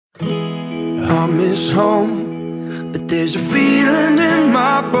I miss home, but there's a feeling in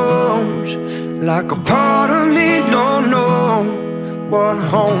my bones, like a part of me don't know what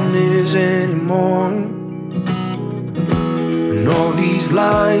home is anymore. And all these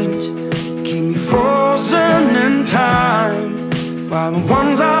lines keep me frozen in time, while the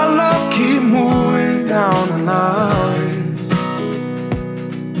ones I love keep moving down the line.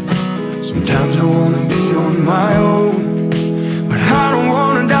 Sometimes I wanna be on my own, but I don't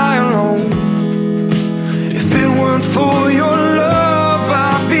wanna die alone. If it weren't for your love,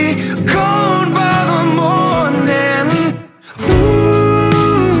 I'd be gone by the morning. Ooh,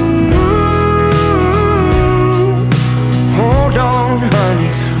 hold on, honey.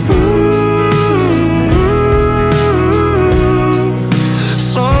 Ooh,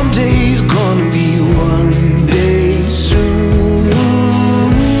 someday's gonna be one day soon.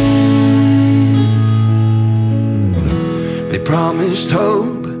 They promised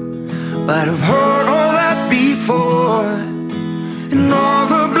hope, but I've heard all that before. And all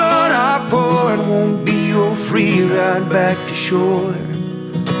the blood I poured won't be your free ride back to shore.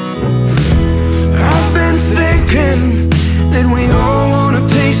 I've been thinking that we all want a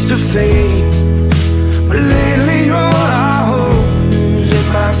taste of fate, but lately